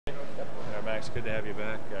Max, good to have you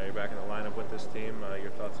back. You're back in the lineup with this team.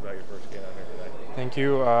 Your thoughts about your first game out here today? Thank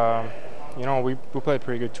you. You know, we played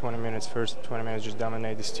pretty good 20 minutes. First 20 minutes just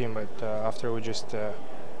dominated this team, but after we just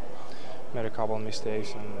made a couple of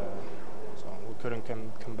mistakes, and so we couldn't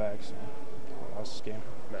come back. So lost this game.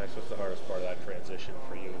 Max, what's the hardest part of that transition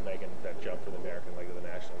for you, making that jump from the American League to the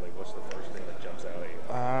National League? What's the first thing that jumps out at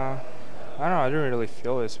you? I don't know. I didn't really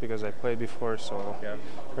feel this because I played before, so Yeah.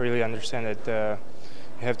 I really understand that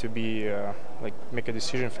you have to be make a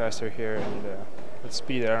decision faster here, and with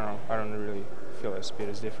speed, I don't know. I don't really feel that speed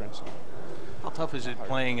is different. So. How tough is it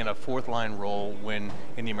playing in a fourth line role when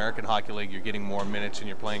in the American Hockey League you're getting more minutes and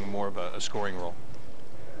you're playing more of a scoring role?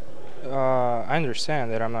 I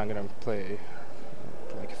understand that I'm not gonna play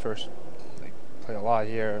play a lot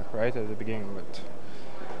here right at the beginning, but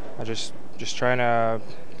I just trying to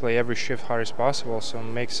play every shift hard as possible, so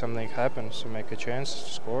make something happen, so make a chance to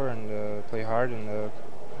score and play hard and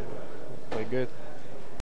play good.